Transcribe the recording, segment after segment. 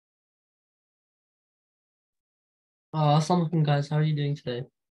Assalamu alaikum, guys. How are you doing today?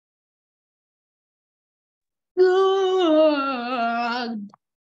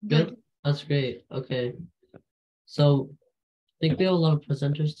 Good. That's great. Okay. So I think we have a lot of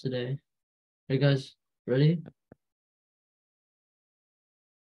presenters today. Are you guys ready?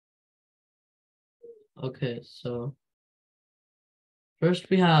 Okay, so first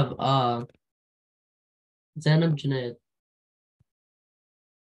we have Zainab Junaid.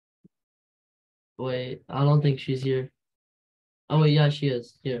 Wait, I don't think she's here. Oh wait, yeah, she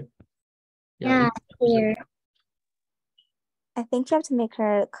is here. Yeah, here. I think you have to make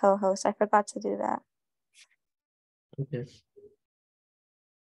her co-host. I forgot to do that. Okay.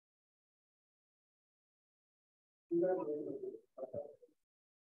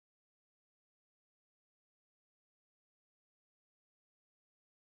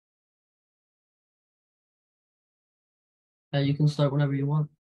 You can start whenever you want.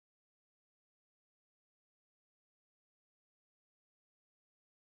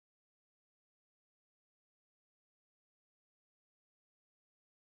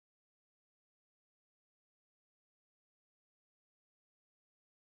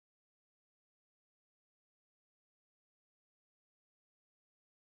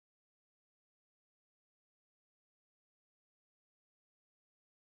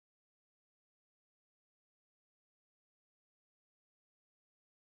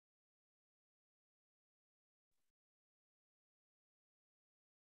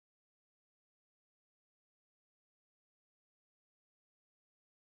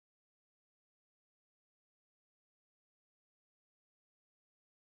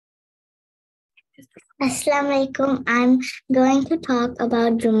 Assalamualaikum. I'm going to talk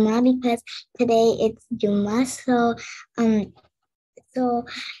about Jummah because today it's Jummah. So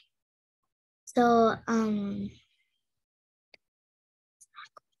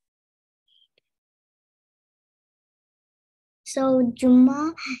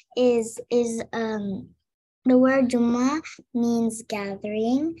Jummah is the word Jummah means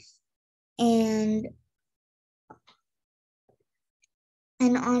gathering, and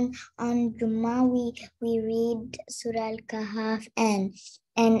on Jummah we read Surah Al-Kahf and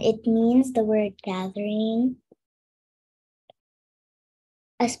it means the word gathering.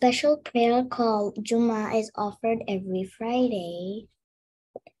 A special prayer called Jummah is offered every Friday.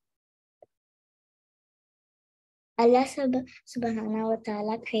 Allah subhanahu wa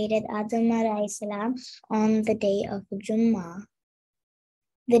ta'ala created Adam alayhi salam on the day of Jummah.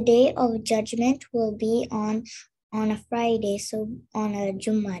 The day of judgment will be on a Friday, so on a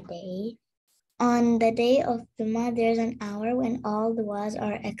Jummah day. On the day of Jummah, there's an hour when all du'as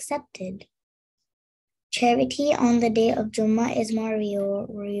are accepted. Charity on the day of Jummah is more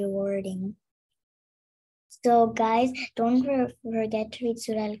rewarding. So guys, don't forget to read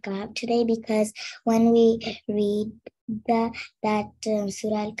Surah Al-Kahf today, because when we read Surah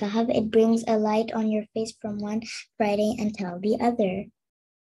Al-Kahf, it brings a light on your face from one Friday until the other.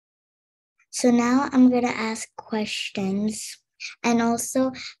 So now I'm going to ask questions. And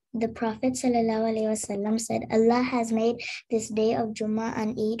also the Prophet ﷺ said, Allah has made this day of Jummah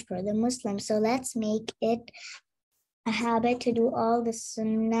an Eid for the Muslims. So let's make it a habit to do all the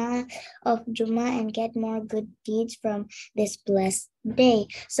Sunnah of Jummah and get more good deeds from this blessed day.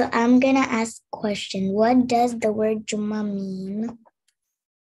 So I'm going to ask a question. What does the word Jummah mean?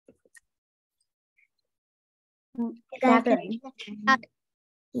 Gathering.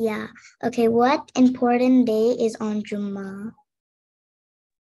 Yeah. Okay, what important day is on Jummah?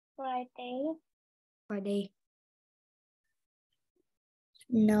 Friday.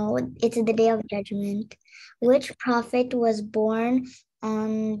 No, it's the day of judgment. Which prophet was born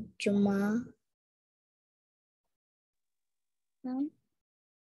on Jummah?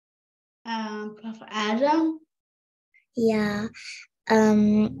 Prophet Adam. Yeah.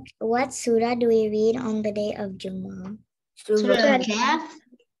 What surah do we read on the day of Jummah? Surah Al-Kahf.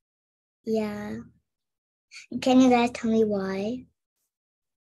 Yeah. Can you guys tell me why?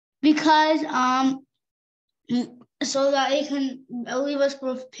 Because so that it can leave us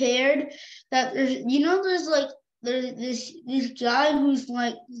prepared that there's this guy who's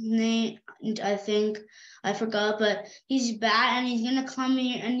like named, I think I forgot, but he's bad and he's gonna come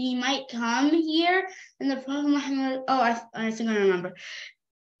here and he might come here, and the Prophet Muhammad, I think I remember,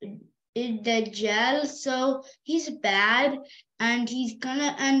 Dajjal, so he's bad and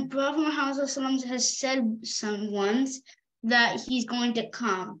Prophet Muhammad has said once that he's going to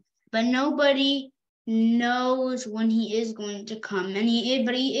come, but nobody knows when he is going to come, but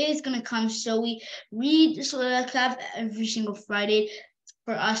he is going to come. So we read Surah Al-Kahf every single Friday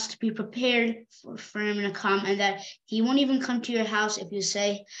for us to be prepared for him to come, and that he won't even come to your house if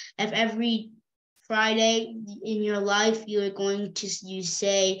every Friday in your life, you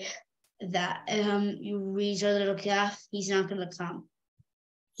say that you read your little calf, he's not gonna come.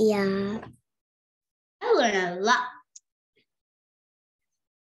 Yeah. I learned a lot.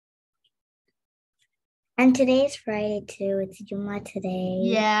 And today's Friday too. It's Jummah today.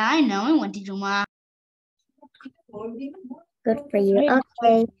 Yeah, I know. I went to Jummah. Good for you.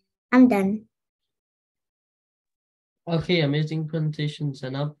 Okay, I'm done. Okay, amazing presentation,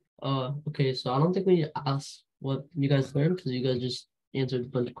 Zainab. Okay, so I don't think we asked what you guys learned because you guys just answered a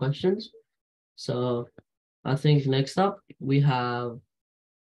bunch of questions. So I think next up we have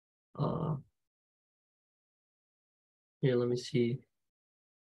here, let me see.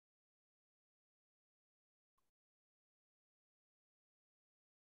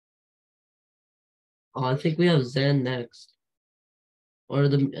 Oh, I think we have Zen next. Or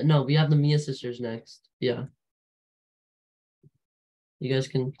we have the Mia sisters next. Yeah. You guys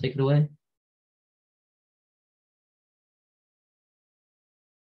can take it away.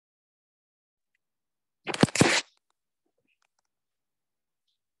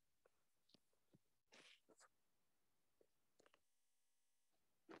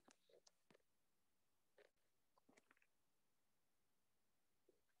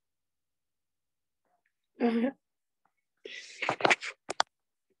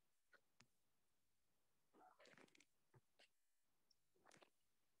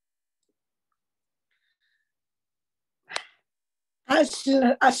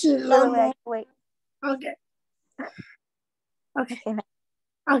 Wait. Okay.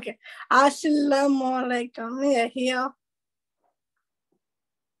 Okay. Assalamu alaikum. Here.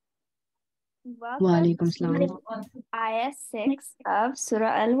 Walaikum salam. Ayah 6 of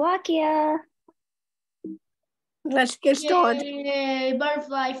Surah Al-Waqiyah. Let's get started. Yay,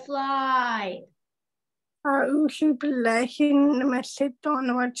 butterfly fly. أعوذ بالله من الشيطان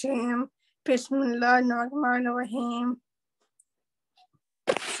الرجيم بسم الله الرحمن الرحيم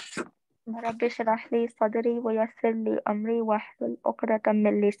رب اشرح لي صدري ويسر لي أمري واحلل عقدة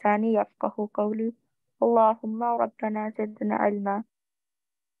من لساني يفقه قولي اللهم ربنا زدنا علما.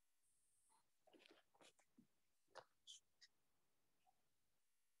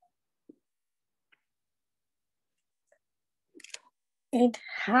 It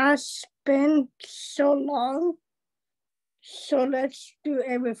has been so long, so let's do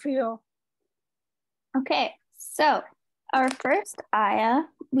a review. Okay, so our first ayah,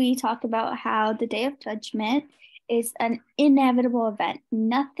 we talked about how the Day of Judgment is an inevitable event.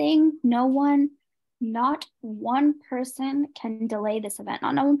 Nothing, no one, not one person can delay this event.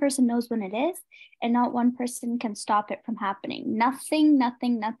 Not one person knows when it is, and not one person can stop it from happening. Nothing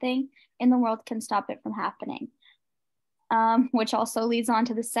in the world can stop it from happening. Which also leads on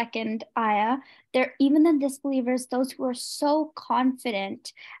to the second ayah. Even the disbelievers, those who are so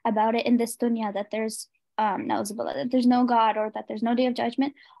confident about it in this dunya that there's that there's no God or that there's no day of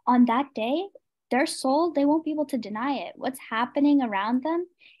judgment, on that day, their soul, they won't be able to deny it. What's happening around them,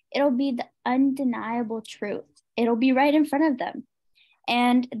 it'll be the undeniable truth. It'll be right in front of them.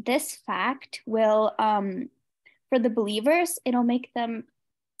 And this fact will, for the believers, it'll make them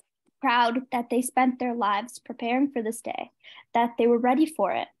proud that they spent their lives preparing for this day, that they were ready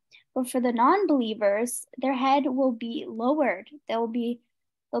for it. But for the non-believers, their head will be lowered. They'll be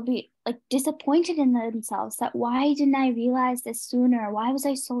like disappointed in themselves that why didn't I realize this sooner? Why was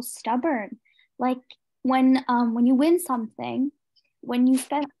I so stubborn? Like when you win something, when you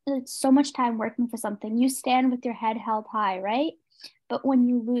spend so much time working for something, you stand with your head held high, right? But when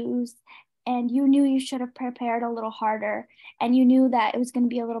you lose and you knew you should have prepared a little harder and you knew that it was going to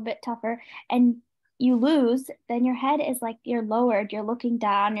be a little bit tougher and you lose, then your head is like you're lowered, you're looking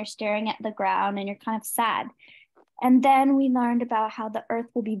down, you're staring at the ground and you're kind of sad. And then we learned about how the earth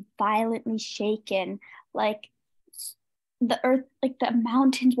will be violently shaken, like the earth, like the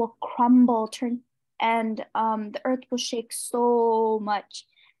mountains will crumble, and the earth will shake so much.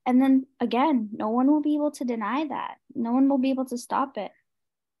 And then again, no one will be able to deny that. No one will be able to stop it.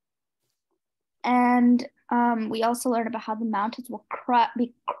 And we also learned about how the mountains will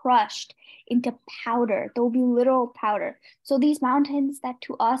be crushed into powder. There will be literal powder. So these mountains that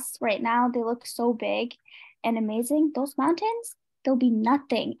to us right now, they look so big and amazing. Those mountains, there'll be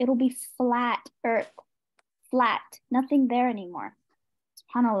nothing. It'll be flat earth, flat, nothing there anymore.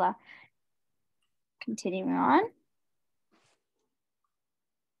 SubhanAllah. Continuing on.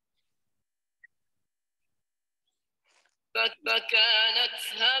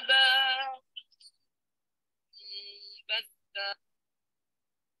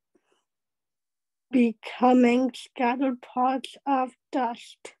 Becoming scattered parts of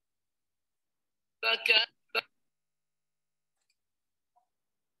dust.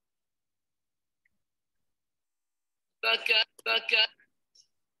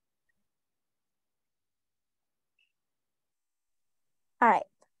 All right.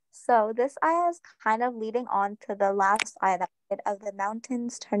 So this ayah is kind of leading on to the last ayah that we did of the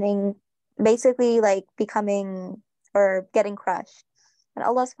mountains turning, basically like becoming or getting crushed. And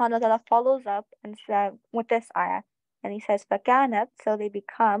Allah subhanahu wa ta'ala follows up and said with this ayah, and he says, فَكَانَتْ, so they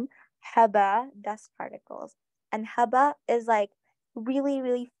become haba, dust particles. And haba is like really,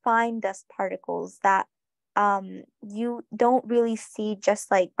 really fine dust particles that you don't really see just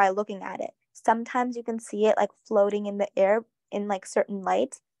like by looking at it. Sometimes you can see it like floating in the air in like certain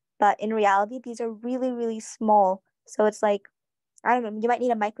lights, but in reality, these are really, really small. So it's like, I don't know, you might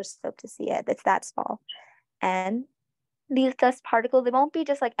need a microscope to see it. It's that small. And these dust particles, they won't be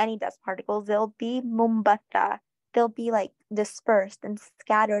just like any dust particles. They'll be mumbata. They'll be like dispersed and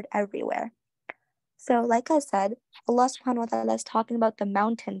scattered everywhere. So like I said, Allah subhanahu wa ta'ala is talking about the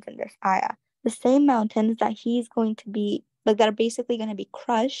mountains in this ayah. The same mountains that he's going to be, like that are basically going to be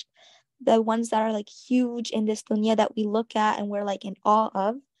crushed, the ones that are like huge in this dunya that we look at and we're like in awe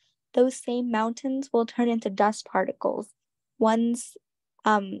of, those same mountains will turn into dust particles. Ones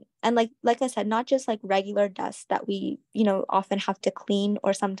and like I said, not just like regular dust that we, often have to clean,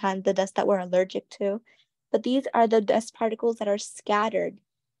 or sometimes the dust that we're allergic to, but these are the dust particles that are scattered.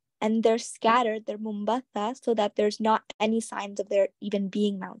 And they're scattered, they're mumbata, so that there's not any signs of there even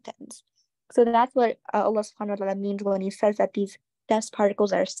being mountains. So that's what Allah subhanahu wa ta'ala means when he says that these dust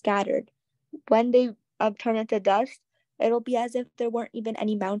particles are scattered. When they turn into dust, it'll be as if there weren't even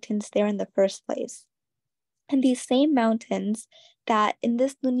any mountains there in the first place. And these same mountains that in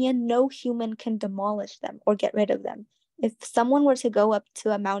this dunya, no human can demolish them or get rid of them. If someone were to go up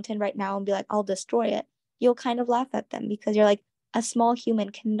to a mountain right now and be like, I'll destroy it, you'll kind of laugh at them because you're like, a small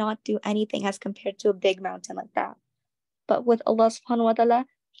human cannot do anything as compared to a big mountain like that. But with Allah subhanahu wa ta'ala,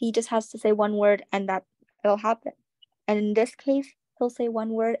 he just has to say one word and that it'll happen. And in this case, he'll say one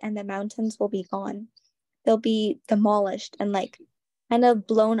word and the mountains will be gone. They'll be demolished and like kind of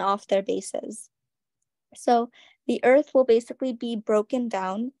blown off their bases. So the earth will basically be broken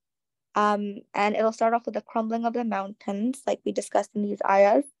down, and it'll start off with the crumbling of the mountains, like we discussed in these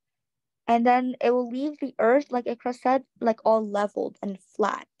ayahs. And then it will leave the earth, like Ikra said, like all leveled and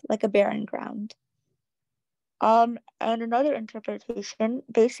flat, like a barren ground. And another interpretation,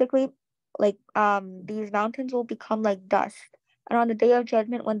 basically, like these mountains will become like dust. And on the day of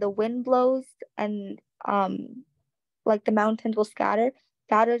judgment, when the wind blows and like the mountains will scatter,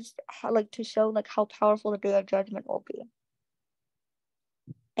 that is how, like to show like how powerful the day of judgment will be.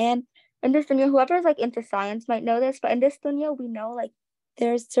 And in this dunya, whoever's like into science might know this, but in this dunya, we know like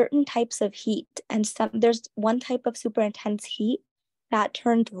there's certain types of heat, and there's one type of super intense heat that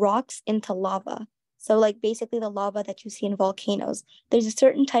turned rocks into lava. So like basically the lava that you see in volcanoes, there's a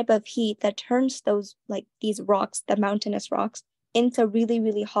certain type of heat that turns those like these rocks, the mountainous rocks, into really,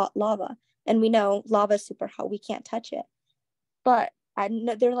 really hot lava. And we know lava is super hot, we can't touch it. But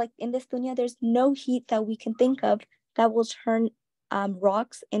they're like in this dunya, there's no heat that we can think of that will turn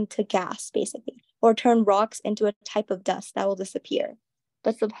rocks into gas, basically, or turn rocks into a type of dust that will disappear.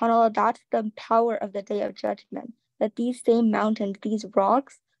 But subhanAllah, that's the power of the day of judgment, that these same mountains, these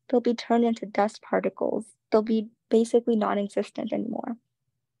rocks, they'll be turned into dust particles. They'll be basically non-existent anymore.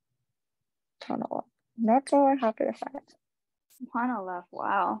 SubhanAllah. That's all I have to say. SubhanAllah.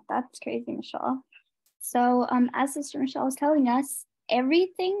 Wow, that's crazy, Michelle. So as Sister Michelle was telling us,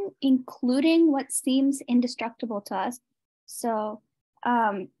 everything, including what seems indestructible to us. So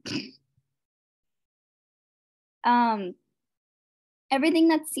everything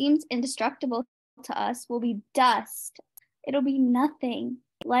that seems indestructible to us will be dust. It'll be nothing.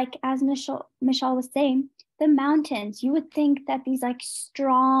 Like as Michelle was saying, the mountains, you would think that these like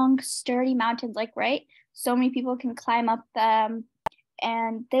strong, sturdy mountains, like, right? So many people can climb up them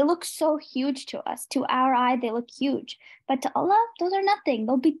and they look so huge to us. To our eye, they look huge. But to Allah, those are nothing.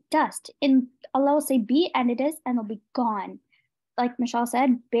 They'll be dust. And Allah will say be, and it is, and they'll be gone. Like Michelle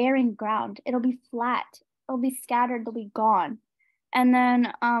said, barren ground. It'll be flat. It'll be scattered. They'll be gone. And then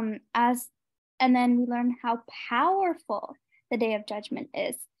we learn how powerful the day of judgment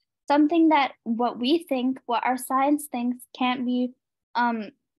is. Something that what our science thinks can't be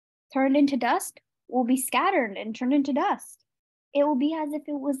turned into dust will be scattered and turned into dust. It will be as if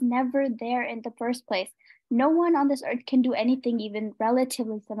it was never there in the first place. No one on this earth can do anything even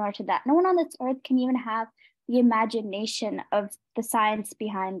relatively similar to that. No one on this earth can even have the imagination of the science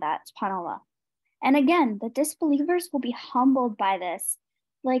behind that, subhanAllah. And again, the disbelievers will be humbled by this.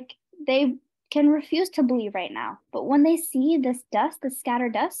 Like they can refuse to believe right now. But when they see this dust, the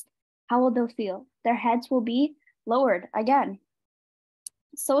scattered dust, how will they feel? Their heads will be lowered again.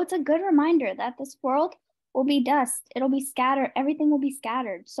 So it's a good reminder that this world will be dust. It'll be scattered. Everything will be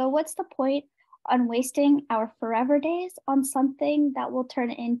scattered. So what's the point on wasting our forever days on something that will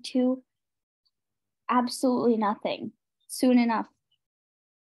turn into absolutely nothing soon enough?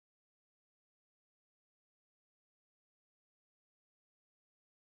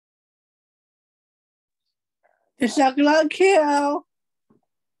 Kill.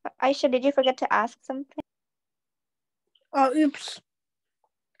 Aisha, did you forget to ask something? Oh, oops.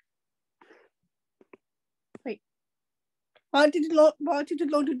 Wait. What did you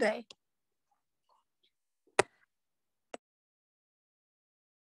learn today?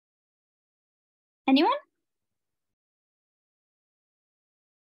 Anyone?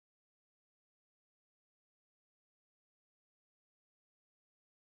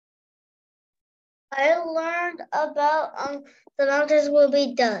 I learned about the mountains will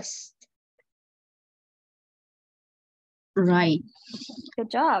be dust. Right. Good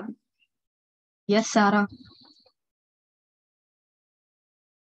job. Yes, Sarah.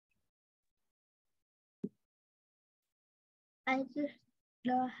 I just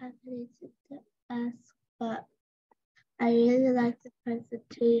don't have anything to ask, but I really like the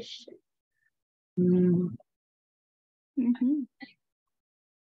presentation.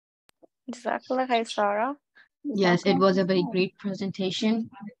 Jazakallah khair, Sarah. Yes, it was a very great presentation.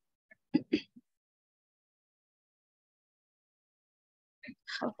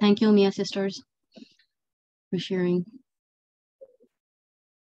 Thank you, Mia sisters, for sharing.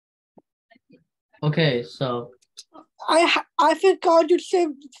 Okay, so I forgot to say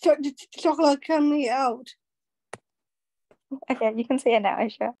the chocolate coming out. Okay, you can say it now,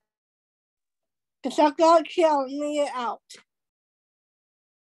 Aisha. The chocolate coming out.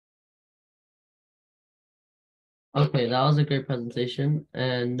 okay, that was a great presentation.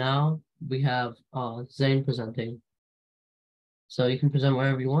 And now we have Zayn presenting. So you can present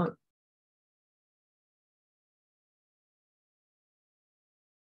wherever you want.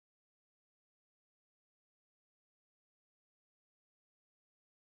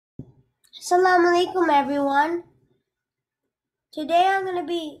 Assalamu alaikum, everyone. Today I'm going to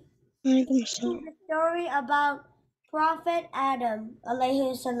be Alaikum telling the story about Prophet Adam,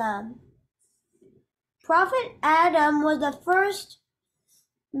 alayhi salam. Prophet Adam was the first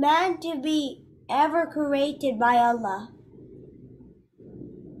man to be ever created by Allah.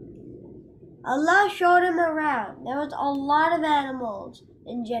 Allah showed him around. There was a lot of animals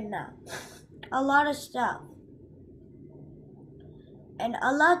in Jannah, a lot of stuff. And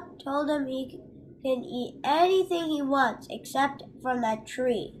Allah told him he can eat anything he wants except from that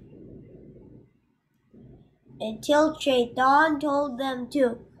tree. Until Shaitan told them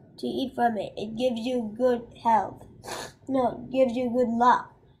to eat from it. It gives you good health. No, it gives you good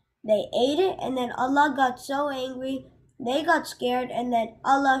luck. They ate it, and then Allah got so angry, they got scared, and then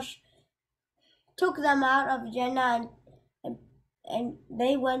Allah took them out of Jannah and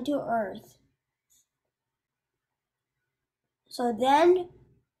they went to earth. So then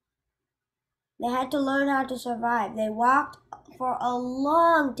they had to learn how to survive. They walked for a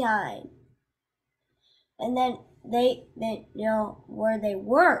long time. And then they know where they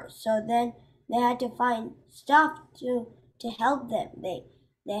were. So then they had to find stuff to help them.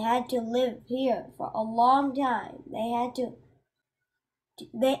 They had to live here for a long time.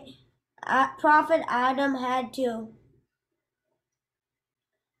 Prophet Adam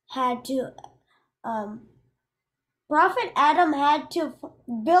Prophet Adam had to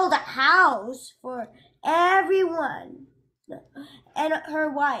build a house for everyone and her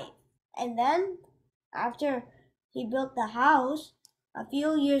wife. And then after he built the house, a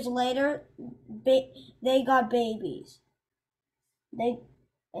few years later, they got babies. And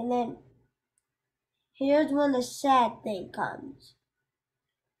then here's when the sad thing comes.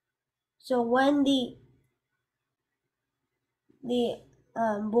 So when the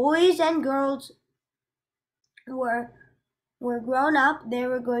boys and girls were grown up, they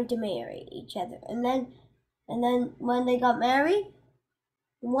were going to marry each other. And then when they got married,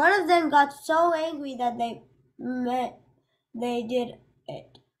 one of them got so angry that they did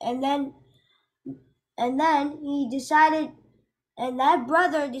it. And then he decided, and that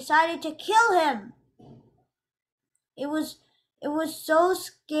brother decided to kill him. It was so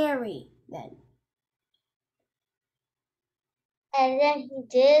scary then. And then he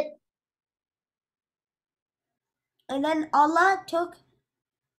did. And then Allah took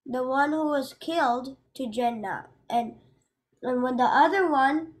the one who was killed to Jannah. And when the other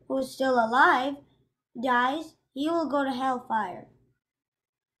one, who is still alive, dies, he will go to hellfire.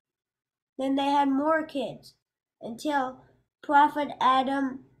 Then they had more kids until Prophet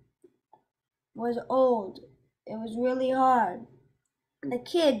Adam was old. It was really hard. The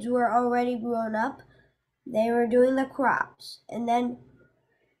kids were already grown up, they were doing the crops. And then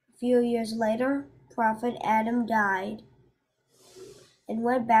a few years later, Prophet Adam died and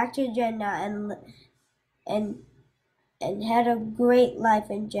went back to Jannah and had a great life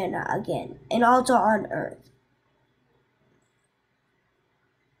in Jannah again, and also on earth.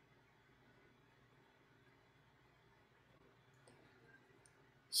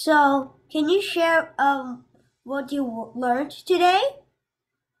 So, can you share what you learned today?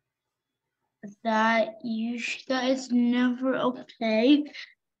 That it's never okay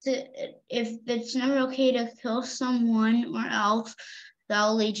if it's never okay to kill someone, or else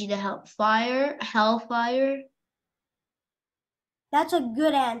that'll lead you to hellfire. That's a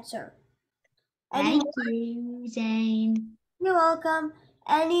good answer. Thank you, Zane. You're welcome.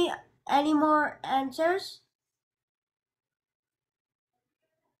 Any more answers?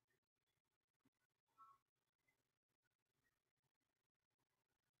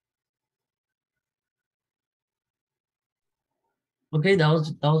 Okay, that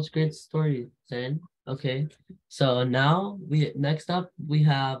was a great story, Zane. Okay, so now next up we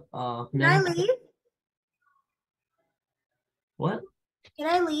have Can I leave? What? Can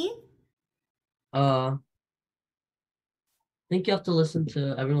I leave? I think you have to listen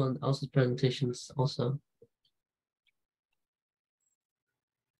to everyone else's presentations also.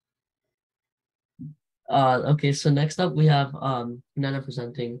 Okay, so next up we have Nana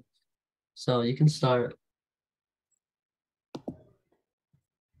presenting. So you can start.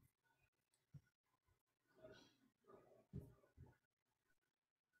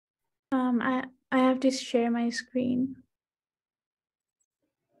 I have to share my screen.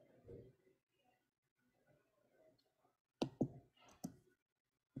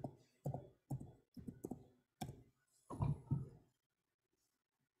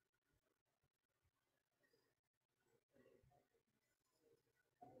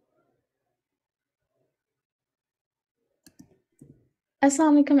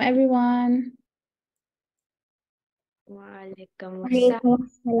 Assalamu alaikum, everyone.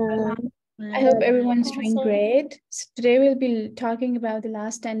 I hope everyone's doing great. So today we'll be talking about the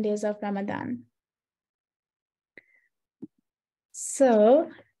last 10 days of Ramadan. So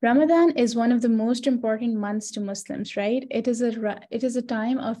Ramadan is one of the most important months to Muslims, right? It is a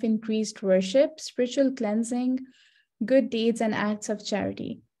time of increased worship, spiritual cleansing, good deeds, and acts of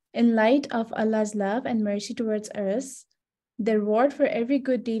charity. In light of Allah's love and mercy towards us, the reward for every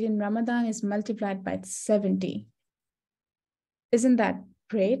good deed in Ramadan is multiplied by 70. Isn't that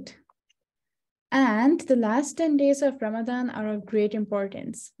great? And the last 10 days of Ramadan are of great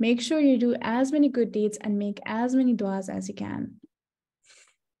importance. Make sure you do as many good deeds and make as many du'as as you can.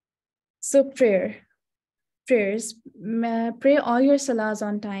 So prayers, pray all your salahs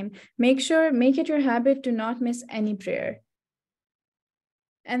on time. Make it your habit to not miss any prayer.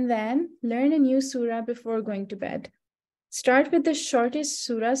 And then learn a new surah before going to bed. Start with the shortest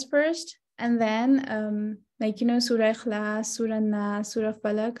surahs first, and then Surah Ikhlas, Surah Nas, Surah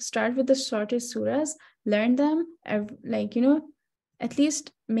Falak. Start with the shortest surahs, learn them, at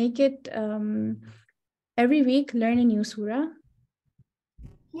least make it every week, learn a new surah.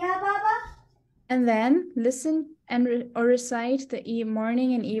 Yeah, Baba. And then listen or recite the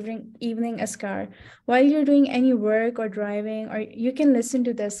morning and evening askar. While you're doing any work or driving, or you can listen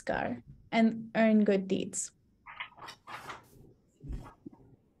to the askar and earn good deeds.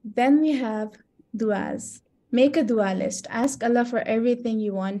 Then we have du'as. Make a du'a list. Ask Allah for everything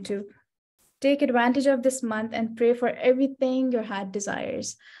you want to. Take advantage of this month and pray for everything your heart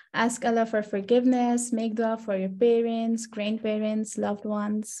desires. Ask Allah for forgiveness. Make du'a for your parents, grandparents, loved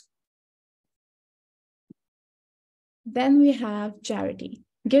ones. Then we have charity.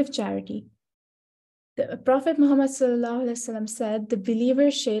 Give charity. The Prophet Muhammad ﷺ said, the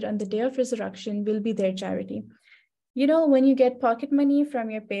believer's share on the day of resurrection will be their charity. You know, when you get pocket money from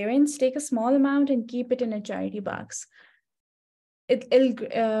your parents, take a small amount and keep it in a charity box.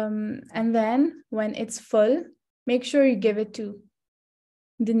 And then when it's full, make sure you give it to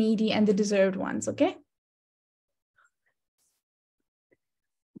the needy and the deserved ones, okay?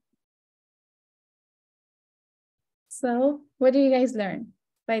 So what do you guys learn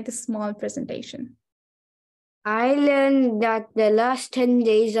by this small presentation? I learned that the last 10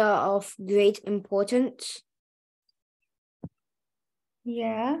 days are of great importance.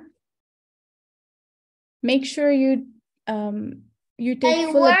 Yeah. Make sure you take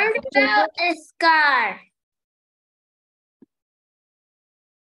I full learned advantage of about it. a scar.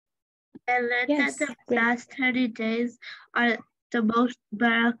 I learned Yes, that the great. last 30 days are the most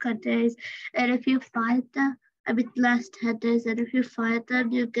barakah days, and if you fight them, last 10 days, and if you fight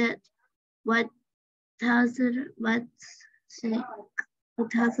them, you get 1,000 months,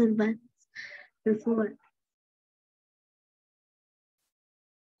 1,000 months before.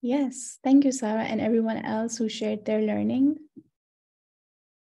 Yes, thank you, Sarah, and everyone else who shared their learning.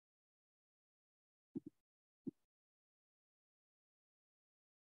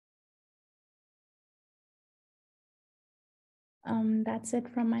 That's it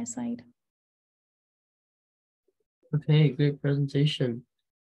from my side. Okay, great presentation.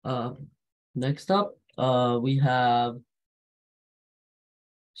 Next up, we have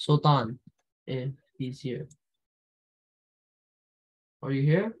Sultan, if he's here. Are you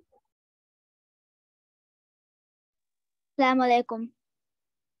here? Assalamu alaikum.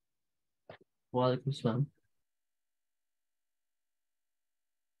 Wa alaikum salam.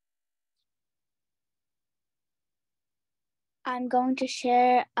 I'm going to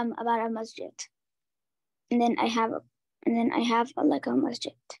share about a masjid, and then I have a Laka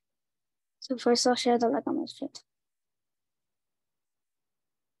masjid. So first I'll share the Laka masjid.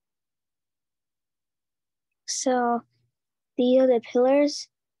 So these are the pillars,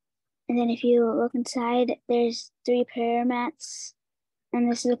 and then if you look inside, there's 3 prayer mats,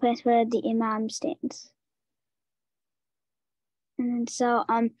 and this is the place where the imam stands. And so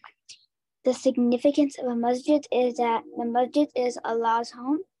the significance of a masjid is that the masjid is Allah's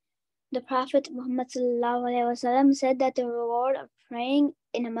home. The Prophet Muhammad ﷺ said that the reward of praying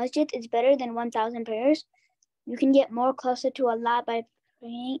in a masjid is better than 1,000 prayers. You can get more closer to Allah by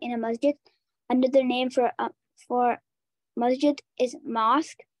praying in a masjid. Another name for masjid is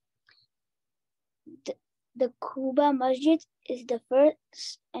mosque. The Quba Masjid is the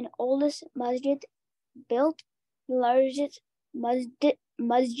first and oldest masjid built. The largest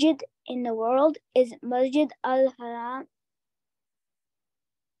masjid in the world is Masjid al-Haram,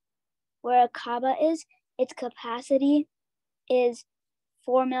 where Kaaba is. Its capacity is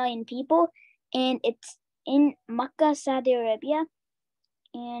 4 million people, and it's in Makkah, Saudi Arabia.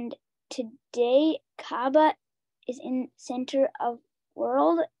 And today, Kaaba is in center of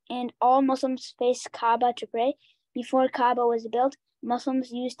world, and all Muslims face Kaaba to pray. Before Kaaba was built,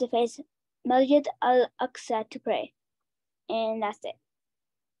 Muslims used to face Masjid al-Aqsa to pray. And that's it.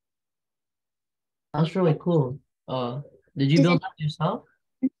 That's really cool. Did you build that yourself?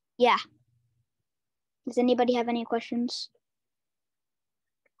 Yeah. Does anybody have any questions?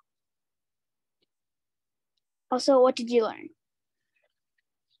 Also, what did you learn?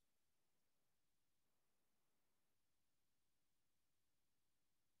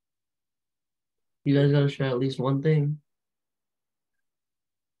 You guys gotta share at least one thing.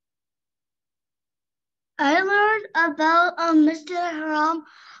 I learned about Masjid al-Haram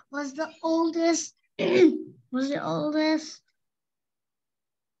was the oldest the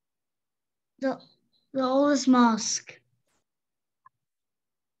oldest mosque.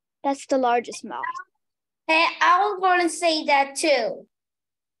 That's the largest mosque. Hey, I was going to say that too.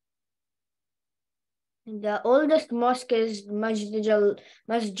 The oldest mosque is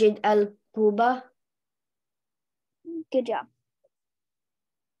Masjid al-Quba. Good job.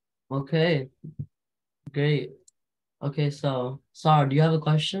 Okay, great. Okay, so Sarah, do you have a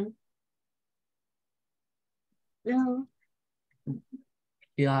question? No. Do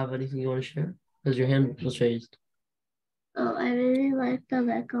you have anything you want to share? Because your hand was raised. Oh, I really like the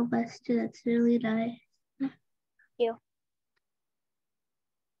Lego Buster. That's really nice. Thank you.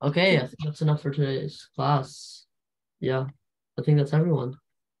 Okay, I think that's enough for today's class. Yeah, I think that's everyone.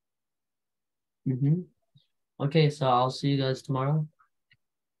 Okay, so I'll see you guys tomorrow.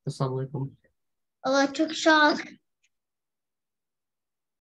 Assalamu alaikum. Electric shock.